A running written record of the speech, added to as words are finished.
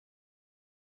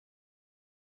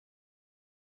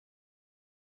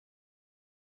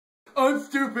I'm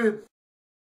stupid.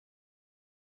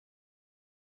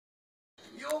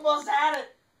 You almost had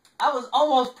it. I was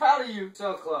almost proud of you.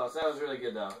 So close. That was really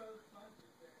good, though.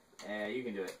 Yeah, you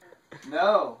can do it.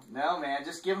 No, man.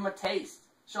 Just give him a taste.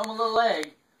 Show him a little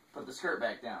leg. Put the skirt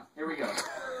back down. Here we go.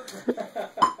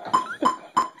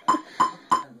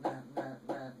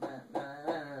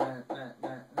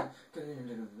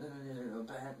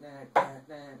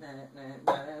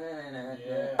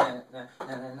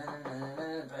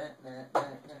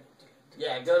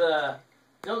 Yeah,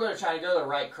 don't go to China, go to the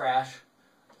right crash.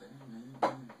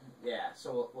 Yeah,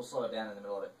 so we'll slow it down in the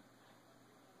middle of it.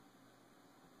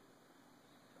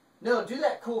 No, do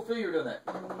that cool feel you were doing that.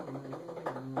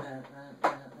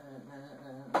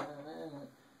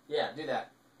 Yeah, do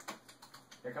that.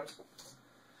 Here it comes.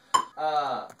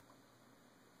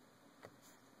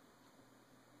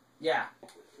 Yeah.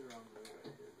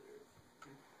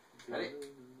 Ready?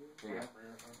 There you go.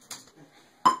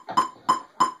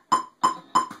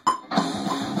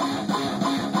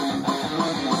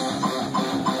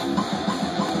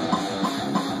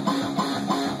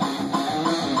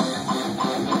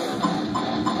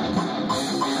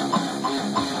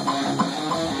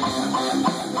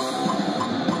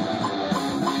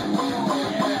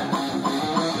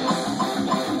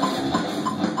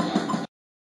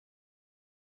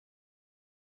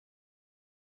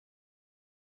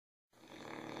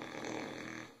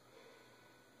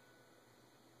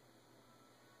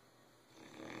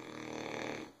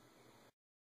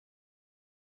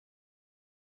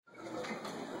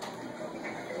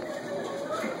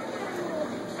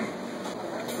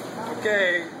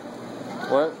 Okay.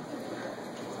 What?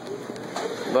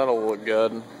 That'll look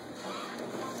good.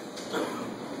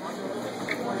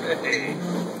 Hey.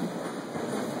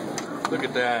 Look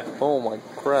at that. Oh my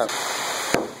crap.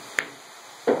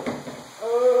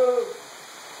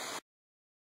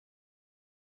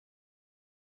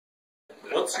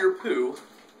 What's your poo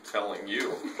telling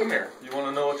you? Come here. You want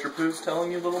to know what your poo's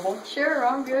telling you, little boy? Sure,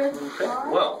 I'm good. Okay.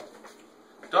 Well,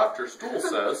 Dr. Stool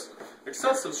says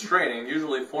excessive straining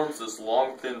usually forms this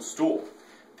long, thin stool.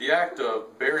 The act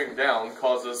of bearing down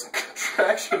causes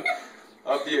contraction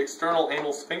of the external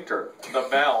anal sphincter, the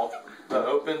valve that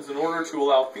opens in order to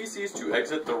allow feces to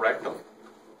exit the rectum.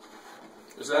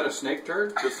 Is that a snake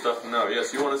turd? Good stuff to know.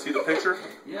 Yes, you want to see the picture?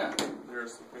 Yeah.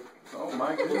 There's the picture. Oh my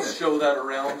Let's goodness. show that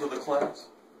around to the class.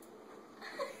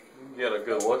 Get a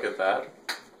good look at that.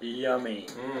 Yummy.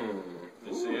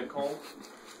 You see it, Cole?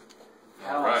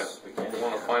 How Alright. spaghetti.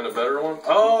 Want to find a better one?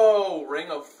 Oh, Ring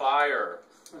of Fire.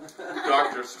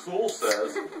 Dr. Stool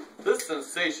says this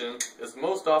sensation is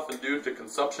most often due to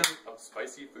consumption of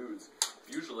spicy foods.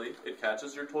 Usually, it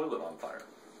catches your toilet on fire.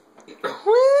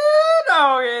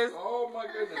 Oh my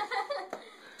goodness.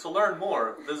 To learn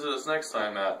more, visit us next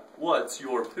time at What's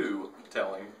Your Poo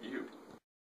Telling You?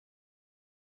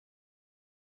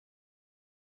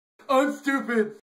 I'm stupid.